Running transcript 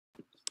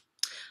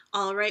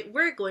All right,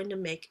 we're going to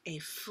make a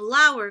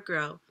flower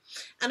grow.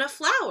 And a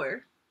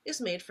flower is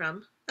made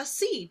from a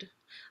seed.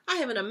 I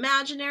have an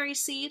imaginary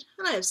seed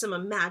and I have some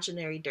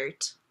imaginary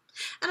dirt.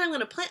 And I'm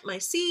going to plant my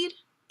seed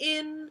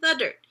in the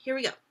dirt. Here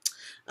we go.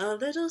 A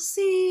little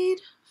seed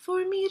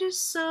for me to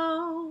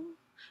sow.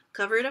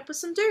 Cover it up with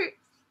some dirt.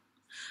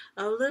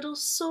 A little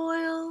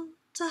soil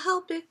to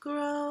help it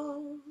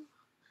grow.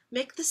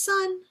 Make the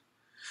sun.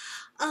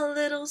 A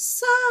little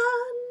sun.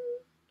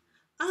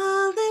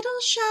 A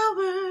little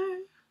shower.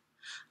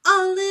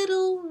 A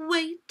little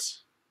wait.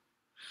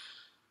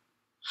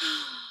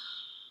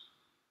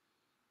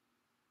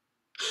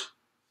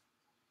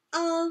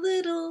 A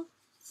little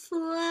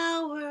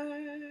flower.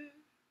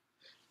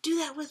 Do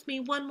that with me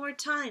one more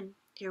time.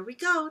 Here we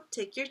go.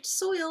 Take your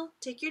soil,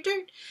 take your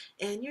dirt,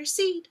 and your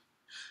seed.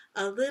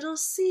 A little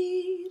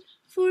seed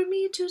for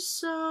me to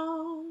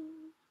sow.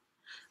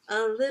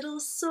 A little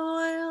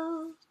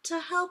soil to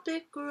help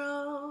it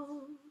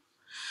grow.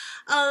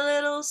 A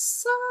little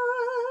sun,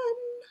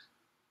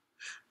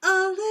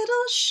 a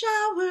little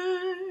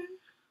shower,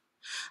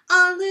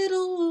 a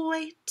little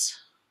wait.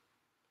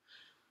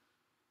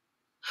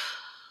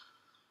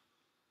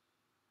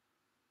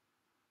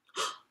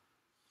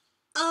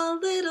 A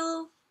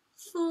little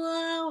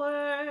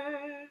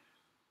flower.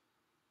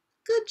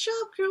 Good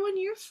job growing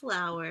your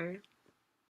flower.